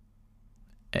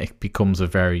 it becomes a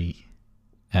very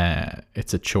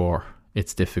it's a chore.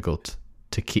 It's difficult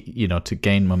to keep, you know, to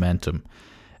gain momentum,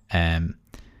 and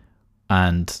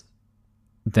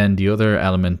then the other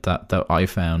element that I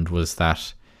found was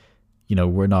that, you know,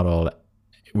 we're not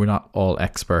all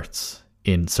experts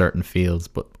in certain fields,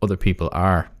 but other people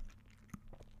are.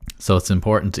 So it's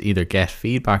important to either get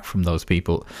feedback from those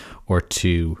people or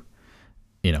to,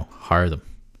 you know, hire them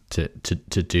to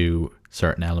do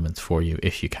certain elements for you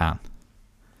if you can.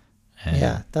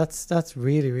 Yeah, that's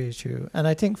really, really true. And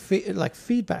I think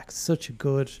feedback is such a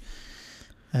good,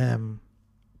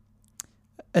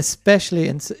 especially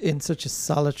in such a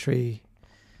solitary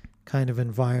kind of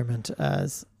environment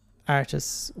as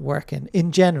artists work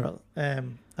in general.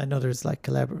 I know there's like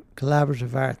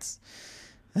collaborative arts,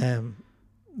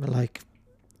 like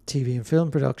TV and film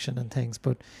production and things,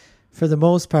 but for the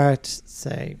most part,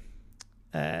 say,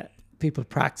 people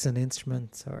practicing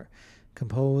instruments or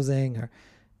composing or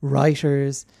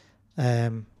writers,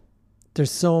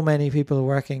 there's so many people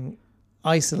working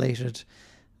isolated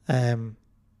and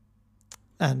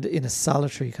in a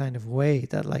solitary kind of way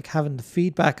that, like, having the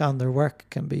feedback on their work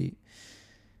can be,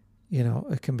 you know,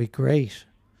 it can be great.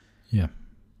 Yeah.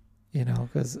 You know,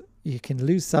 because you can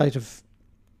lose sight of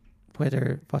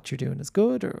whether what you're doing is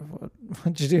good or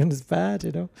what you're doing is bad,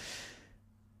 you know.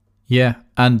 Yeah,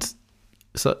 and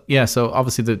so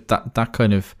obviously that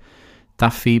kind of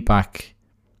that feedback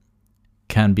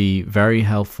can be very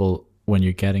helpful when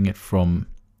you're getting it from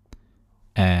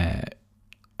I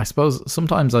suppose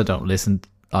sometimes I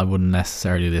wouldn't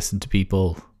necessarily listen to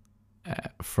people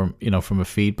from a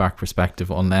feedback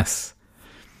perspective unless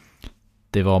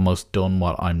they've almost done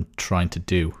what I'm trying to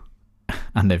do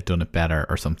and they've done it better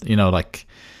or something, you know, like,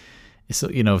 so,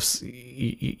 you know,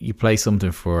 you play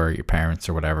something for your parents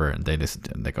or whatever and they listen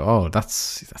to it and they go, oh,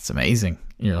 that's amazing.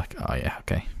 And you're like, oh yeah,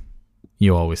 okay.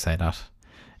 You always say that.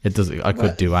 It does. I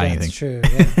could do anything. That's true.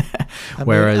 Yeah.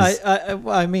 Whereas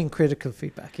I mean critical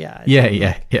feedback. Yeah.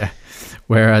 Yeah.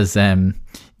 Whereas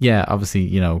obviously,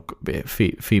 you know,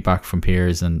 feedback from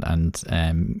peers and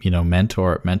you know,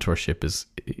 mentorship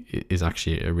is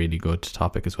actually a really good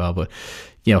topic as well. But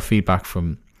you know, feedback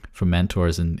from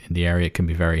mentors in the area can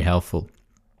be very helpful.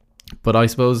 But I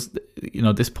suppose, you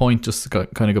know, this point, just to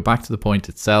kind of go back to the point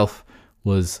itself,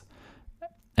 was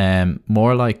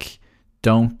more like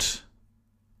don't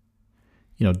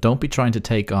be trying to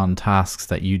take on tasks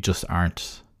that you just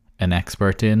aren't an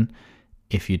expert in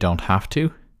if you don't have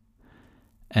to.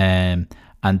 And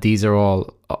these are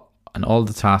all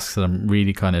the tasks that I'm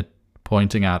really kind of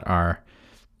pointing at are,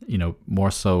 you know,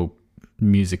 more so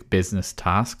music business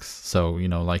tasks. So, you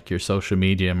know, like your social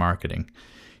media marketing,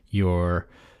 your,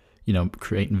 you know,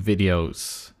 creating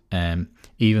videos,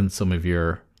 even some of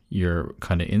your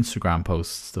kind of Instagram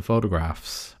posts, the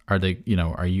photographs. Are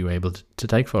you able to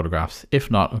take photographs? If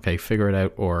not, okay, figure it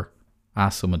out or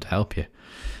ask someone to help you.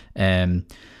 And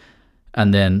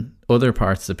then other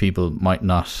parts that people might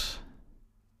not,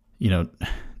 you know,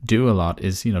 do a lot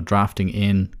is, you know, drafting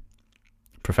in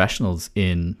professionals,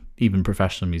 in even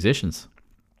professional musicians.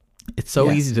 It's so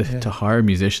easy to hire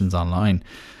musicians online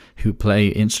who play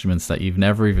instruments that you've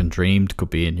never even dreamed could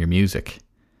be in your music.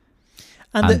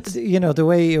 And you know, the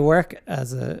way you work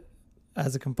as a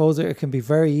composer, it can be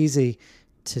very easy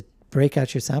to break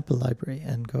out your sample library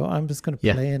and go, I'm just going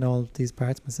to play in all these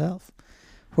parts myself.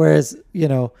 Whereas, you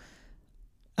know,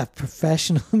 a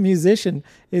professional musician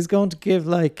is going to give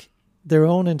like their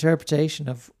own interpretation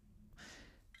of,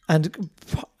 and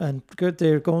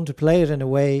they're going to play it in a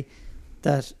way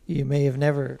that you may have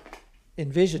never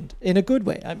envisioned, in a good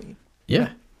way. I mean,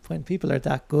 when people are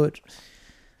that good,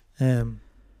 and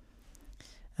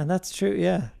that's true.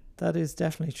 Yeah, that is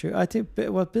definitely true. I think,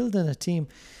 well, building a team,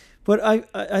 but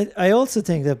I also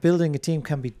think that building a team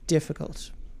can be difficult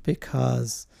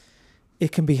because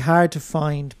it can be hard to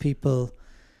find people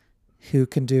who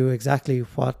can do exactly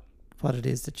what it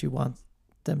is that you want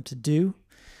them to do.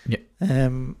 Yeah.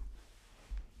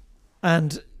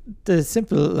 And the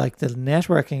simple, like the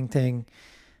networking thing,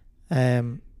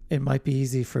 it might be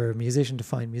easy for a musician to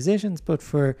find musicians, but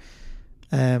for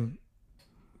a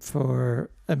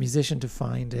musician to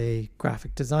find a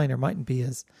graphic designer mightn't be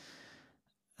as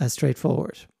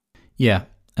straightforward. Yeah.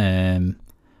 And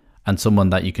someone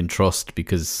that you can trust,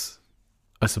 because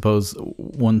I suppose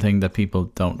one thing that people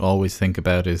don't always think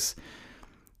about is,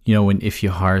 you know, if you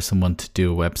hire someone to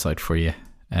do a website for you,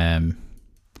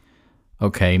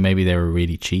 okay, maybe they were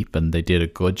really cheap and they did a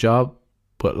good job,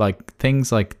 but like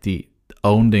things like the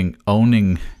owning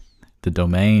the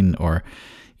domain, or,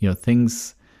 you know,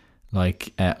 things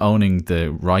like owning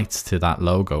the rights to that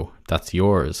logo that's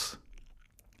yours.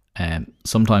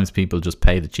 Sometimes people just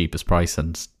pay the cheapest price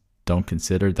and don't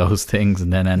consider those things,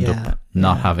 and then end up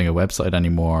not having a website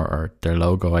anymore, or their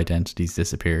logo identity's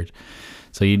disappeared.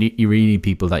 So you really need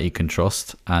people that you can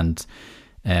trust. And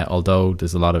although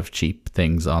there's a lot of cheap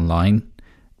things online,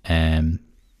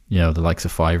 you know, the likes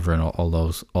of Fiverr and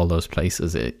all those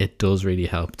places, it does really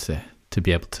help to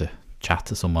be able to chat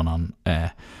to someone on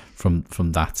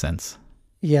from that sense.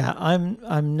 Yeah,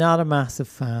 I'm not a massive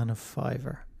fan of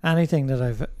Fiverr. Anything that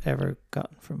I've ever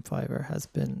gotten from Fiverr has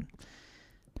been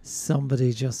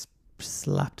somebody just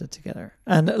slapped it together,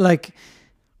 and like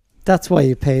that's why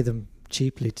you pay them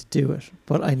cheaply to do it.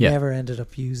 But I never ended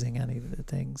up using any of the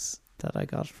things that I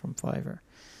got from Fiverr.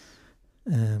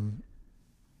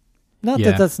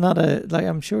 That that's not like,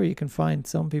 I'm sure you can find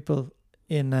some people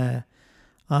in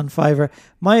on Fiverr.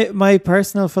 My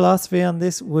personal philosophy on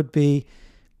this would be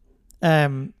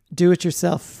do it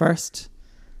yourself first,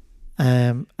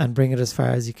 and bring it as far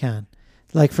as you can.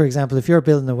 Like, for example, if you're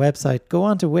building a website, go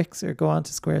on to Wix or go on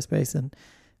to Squarespace and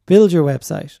build your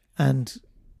website and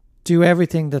do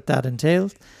everything that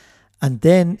entails, and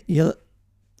then you'll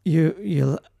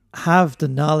have the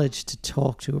knowledge to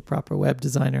talk to a proper web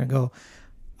designer and go,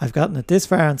 I've gotten it this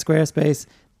far on Squarespace,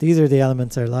 these are the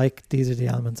elements I like, these are the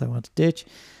elements I want to ditch,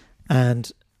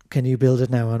 and can you build it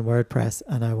now on WordPress,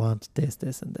 and I want this,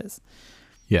 this, and this.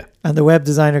 Yeah. And the web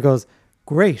designer goes,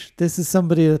 great, this is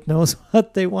somebody that knows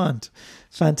what they want.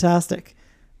 Fantastic.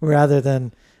 Rather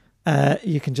than,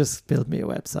 you can just build me a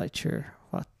website, sure.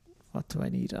 What do I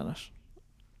need on it?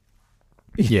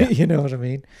 Yeah. You know what I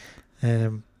mean?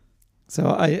 So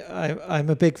I'm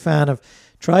a big fan of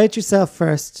try it yourself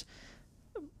first.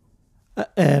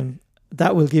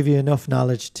 That will give you enough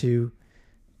knowledge to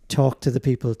talk to the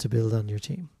people to build on your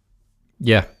team.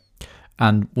 Yeah.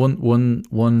 And one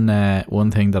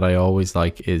thing that I always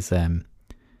like is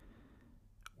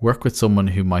work with someone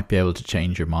who might be able to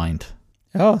change your mind.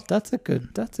 Oh, that's a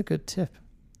good tip.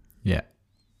 Yeah.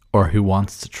 Or who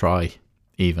wants to try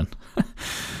even.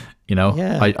 You know,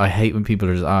 Yeah. I hate when people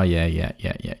are just,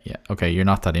 yeah. Okay, you're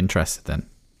not that interested then.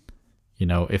 You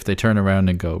know, if they turn around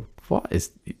and go, what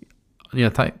is,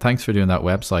 thanks for doing that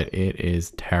website. It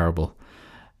is terrible.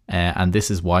 And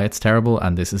this is why it's terrible.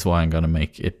 And this is why I'm going to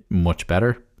make it much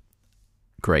better.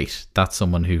 Great. That's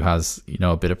someone who has,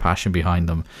 a bit of passion behind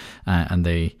them. And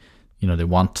they, they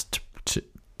want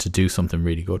to do something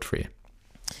really good for you.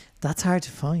 That's hard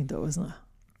to find though, isn't it?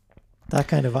 That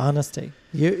kind of honesty.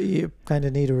 You kind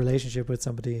of need a relationship with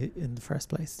somebody in the first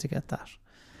place to get that.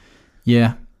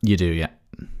 Yeah, you do, yeah.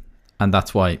 And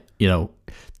that's why,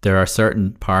 there are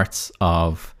certain parts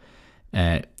of,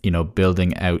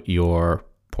 building out your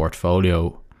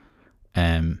portfolio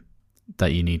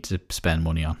that you need to spend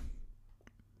money on.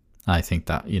 I think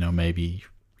that, maybe,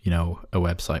 a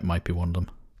website might be one of them.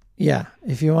 Yeah,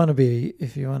 if you want to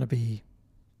be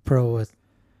pro with,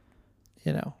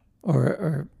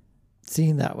 or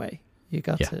seen that way, you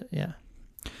got to, yeah.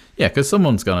 Yeah, because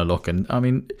someone's going to look, and I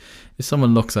mean, if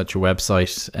someone looks at your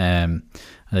website and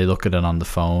they look at it on the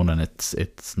phone and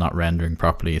it's not rendering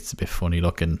properly, it's a bit funny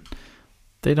looking,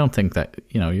 they don't think that,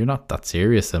 you're not that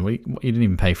serious, and you didn't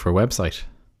even pay for a website.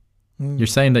 You're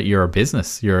saying that you're a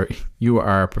business, you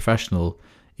are a professional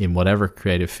in whatever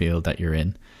creative field that you're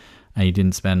in, and you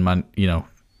didn't spend $2 or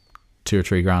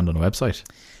 $3 grand on a website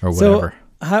or whatever. So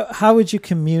how would you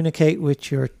communicate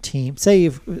with your team? Say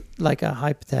you've, like a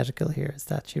hypothetical here is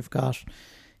that you've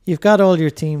got all your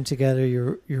team together,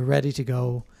 you're ready to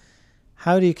go.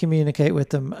 How do you communicate with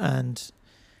them, and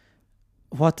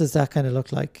what does that kind of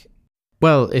look like?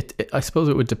 Well, I suppose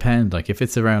it would depend. Like if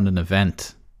it's around an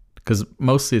event, because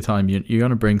most of the time you're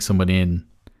going to bring somebody in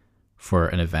for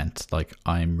an event. Like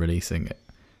I'm releasing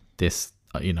this,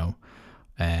 a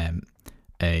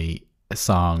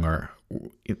song, or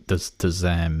there's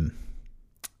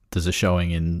a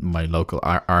showing in my local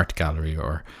art gallery,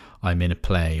 or I'm in a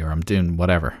play, or I'm doing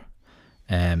whatever.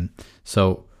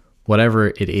 So whatever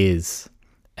it is,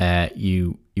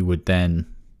 you would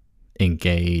then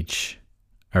engage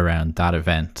around that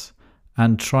event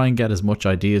and try and get as much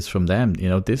ideas from them.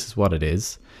 This is what it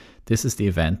is. This is the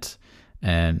event,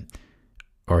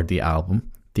 or the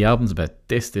album. The album's about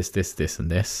this,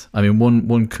 and this. I mean,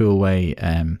 one cool way.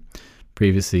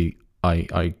 Previously,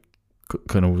 I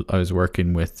was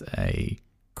working with a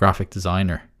graphic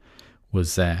designer.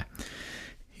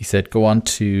 He said, go on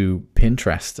to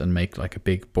Pinterest and make like a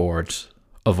big board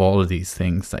of all of these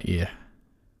things that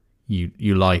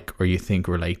you like or you think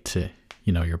relate to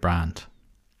your brand.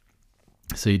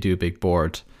 So you do a big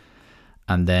board,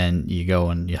 and then you go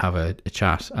and you have a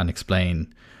chat and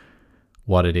explain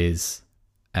what it is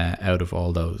out of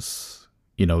all those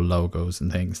logos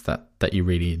and things that you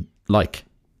really like.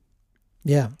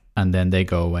 Yeah. And then they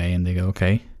go away and they go,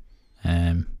 okay,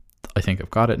 I think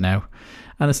I've got it now.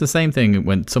 And it's the same thing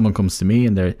when someone comes to me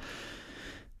and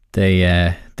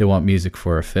they want music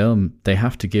for a film. They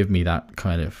have to give me that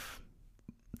kind of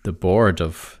the board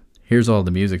of, here's all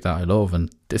the music that I love, and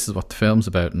this is what the film's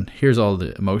about, and here's all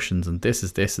the emotions, and this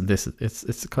is this, and this.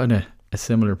 It's kind of a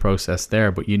similar process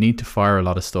there, but you need to fire a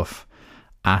lot of stuff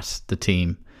at the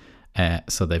team,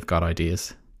 so they've got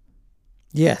ideas.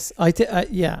 Yes,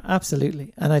 yeah,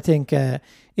 absolutely. And I think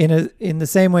in the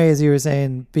same way as you were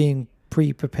saying, being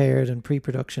pre-prepared and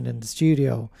pre-production in the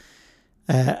studio,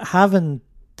 having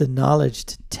the knowledge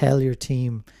to tell your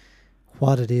team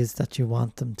what it is that you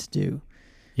want them to do.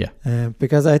 Yeah.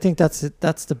 Because I think that's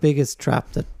the biggest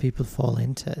trap that people fall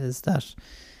into, is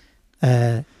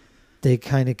that they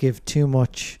kind of give too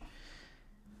much.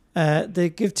 They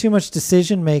give too much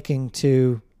decision making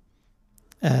to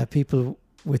people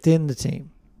within the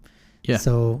team. Yeah.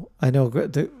 So I know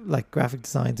graphic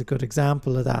design is a good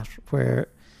example of that, where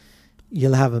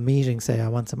you'll have a meeting, say I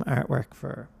want some artwork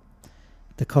for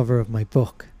the cover of my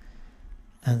book,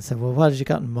 and say, well, what did you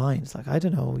got in mind? It's like, I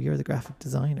don't know, you're the graphic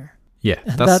designer. Yeah,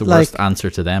 that's the worst answer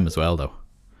to them as well, though.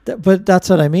 but that's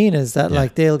what I mean, is that Yeah.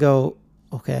 like they'll go,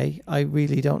 okay, I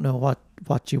really don't know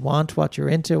what you want, what you're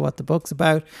into, what the book's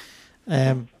about.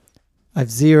 I've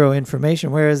zero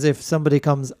information. Whereas if somebody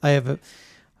comes, I have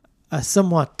a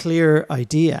somewhat clear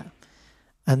idea,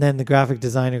 and then the graphic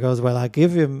designer goes, well, I'll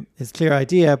give him his clear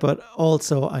idea, but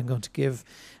also I'm going to give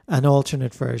an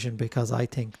alternate version because I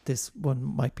think this one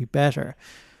might be better.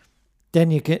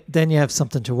 Then you have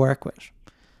something to work with,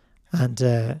 and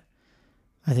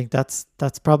I think that's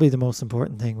probably the most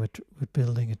important thing with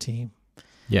building a team.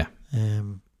 Yeah.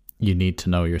 You need to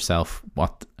know yourself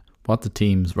what the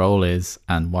team's role is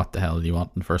and what the hell you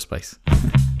want in the first place.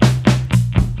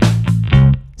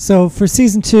 So for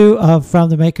season 2 of From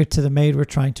the Maker to the Made, we're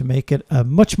trying to make it a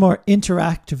much more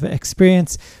interactive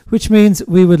experience, which means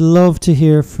we would love to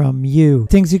hear from you.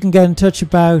 Things you can get in touch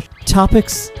about,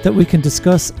 topics that we can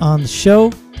discuss on the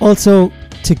show. Also,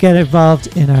 to get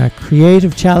involved in our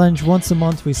creative challenge. Once a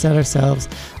month, we set ourselves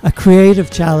a creative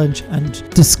challenge and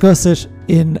discuss it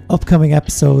in upcoming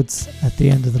episodes at the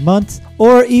end of the month.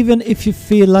 Or even if you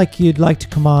feel like you'd like to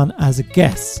come on as a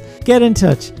guest, get in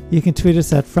touch. You can tweet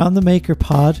us at From the Maker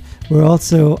Pod. We're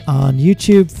also on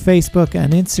YouTube, Facebook,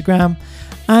 and Instagram.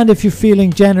 And if you're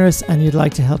feeling generous and you'd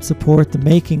like to help support the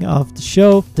making of the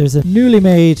show, there's a newly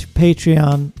made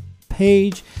Patreon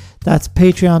page. That's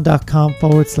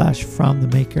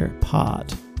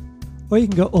patreon.com/FromTheMakerPod. Or you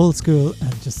can go old school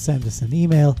and just send us an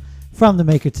email,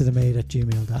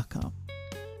 fromthemakertothemade@gmail.com.